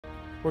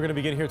We're going to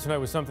begin here tonight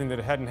with something that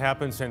hadn't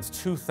happened since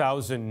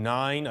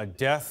 2009, a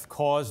death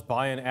caused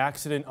by an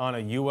accident on a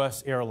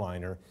U.S.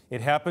 airliner. It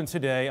happened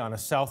today on a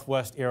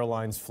Southwest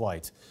Airlines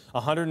flight.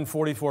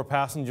 144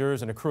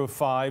 passengers and a crew of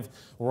 5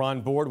 were on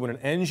board when an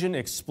engine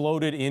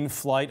exploded in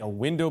flight. A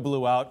window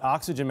blew out,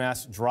 oxygen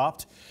mask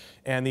dropped,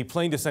 and the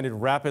plane descended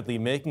rapidly,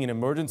 making an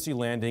emergency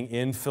landing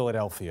in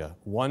Philadelphia.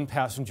 One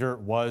passenger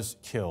was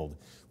killed.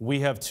 We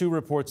have 2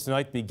 reports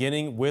tonight,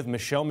 beginning with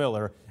Michelle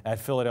Miller at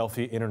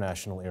Philadelphia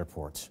International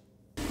Airport.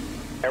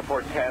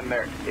 Airport 10,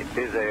 there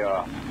is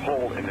a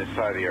hole in this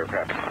side of the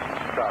aircraft.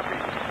 Copy.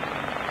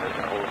 There's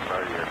a hole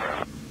inside the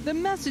aircraft. The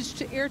message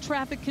to air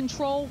traffic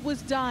control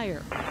was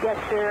dire. Yes,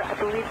 sir. I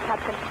believe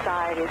captain's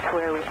side is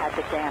where we had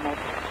the damage,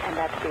 and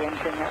that's the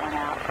engine that went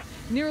out.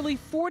 Nearly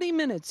 40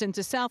 minutes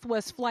into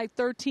Southwest Flight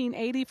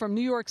 1380 from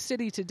New York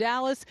City to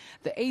Dallas,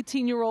 the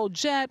 18-year-old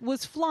jet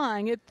was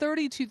flying at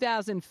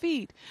 32,000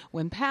 feet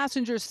when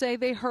passengers say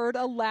they heard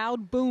a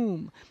loud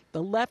boom.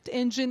 The left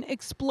engine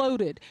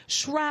exploded.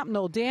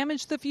 Shrapnel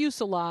damaged the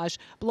fuselage,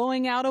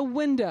 blowing out a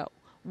window.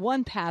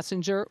 One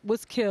passenger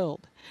was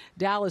killed.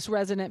 Dallas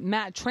resident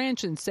Matt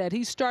Tranchon said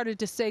he started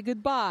to say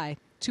goodbye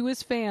to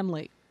his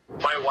family.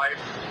 My wife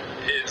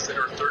is in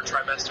her 3rd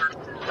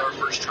trimester with our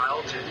first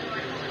child.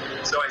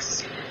 So I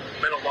spent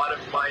a lot of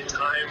my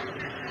time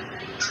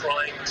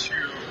trying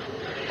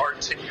to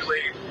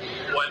articulate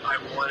what I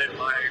wanted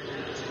my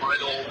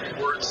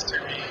final words to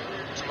be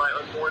to my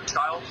unborn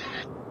child,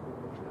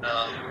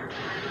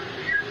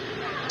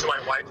 to my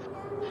wife,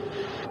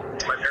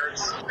 to my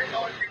parents.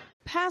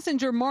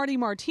 Passenger Marty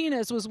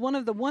Martinez was one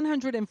of the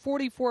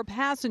 144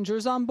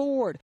 passengers on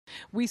board.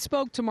 We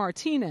spoke to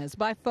Martinez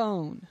by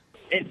phone.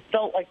 It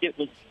felt like it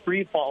was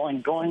free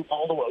falling, going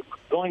all the way,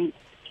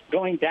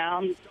 going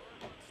down.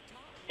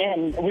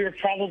 And we were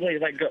probably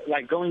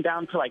like going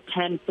down to like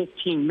 10,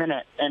 15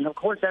 minutes. And of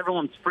course,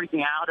 everyone's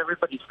freaking out.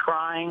 Everybody's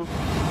crying.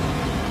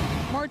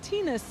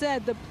 Martinez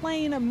said the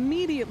plane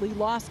immediately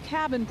lost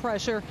cabin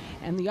pressure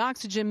and the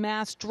oxygen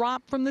mask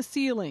dropped from the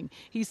ceiling.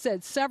 He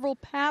said several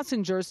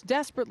passengers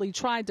desperately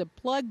tried to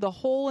plug the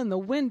hole in the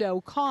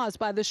window caused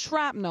by the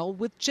shrapnel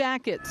with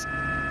jackets.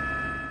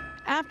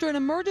 After an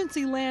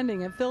emergency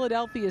landing at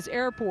Philadelphia's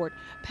airport,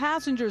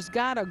 passengers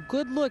got a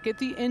good look at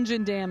the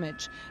engine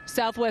damage.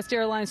 Southwest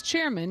Airlines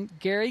chairman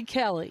Gary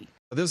Kelly.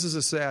 This is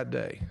a sad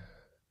day,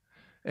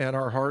 and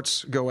our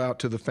hearts go out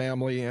to the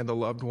family and the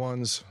loved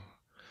ones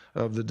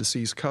of the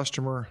deceased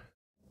customer.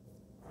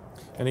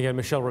 And again,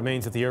 Michelle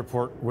remains at the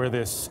airport where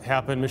this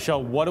happened.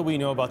 Michelle, what do we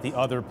know about the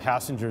other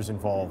passengers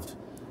involved?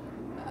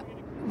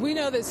 We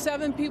know that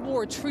 7 people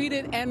were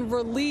treated and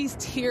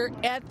released here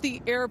at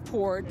the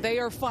airport. They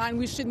are fine.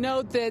 We should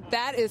note that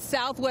that is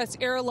Southwest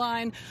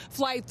Airlines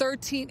Flight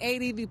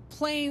 1380. The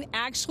plane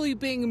actually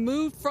being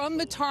moved from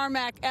the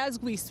tarmac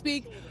as we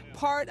speak,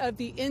 part of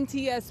the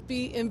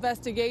NTSB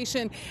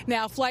investigation.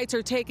 Now flights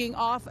are taking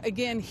off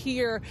again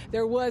here.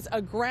 There was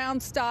a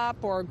ground stop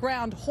or a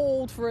ground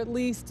hold for at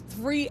least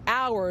 3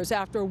 hours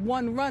after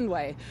one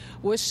runway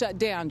was shut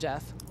down,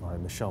 Jeff. All right,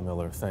 Michelle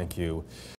Miller, thank you.